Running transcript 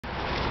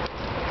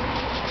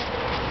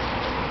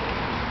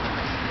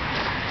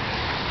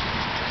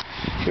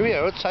Here we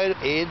are outside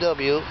of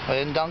A&W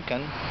in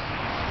Duncan.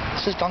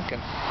 This is Duncan,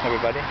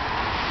 everybody.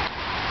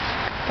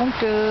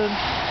 Duncan.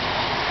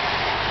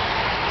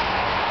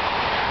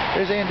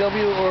 There's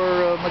A&W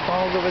or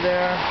McDonald's over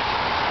there.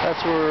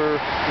 That's where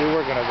we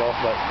were going to go,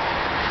 but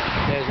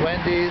there's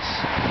Wendy's.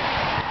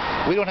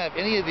 We don't have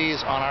any of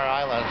these on our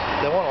island.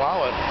 They won't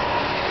allow it.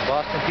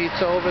 Boston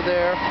Pizza over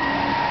there.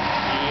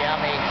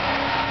 Yummy.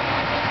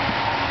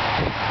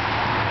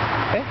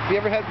 Hey, have you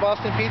ever had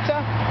Boston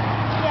Pizza?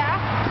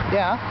 Yeah.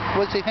 Yeah.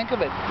 What do you think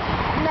of it?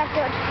 Not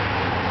good.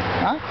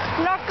 Huh?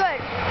 Not good.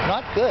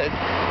 Not good?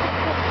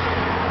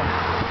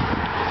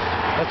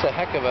 That's a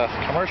heck of a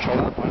commercial,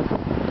 that one.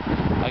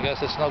 I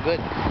guess it's no good.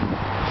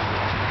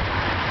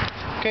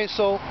 Okay,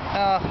 so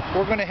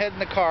we're going to head in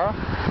the car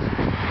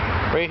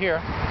right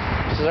here.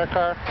 This is our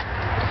car.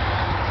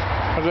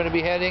 We're going to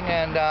be heading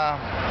and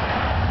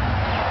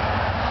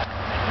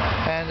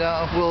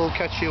we'll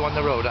catch you on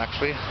the road,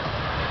 actually.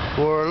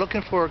 We're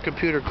looking for a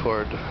computer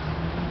cord.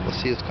 We'll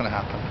see what's going to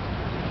happen.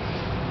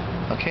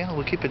 Okay,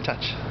 we'll keep in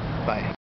touch. Bye.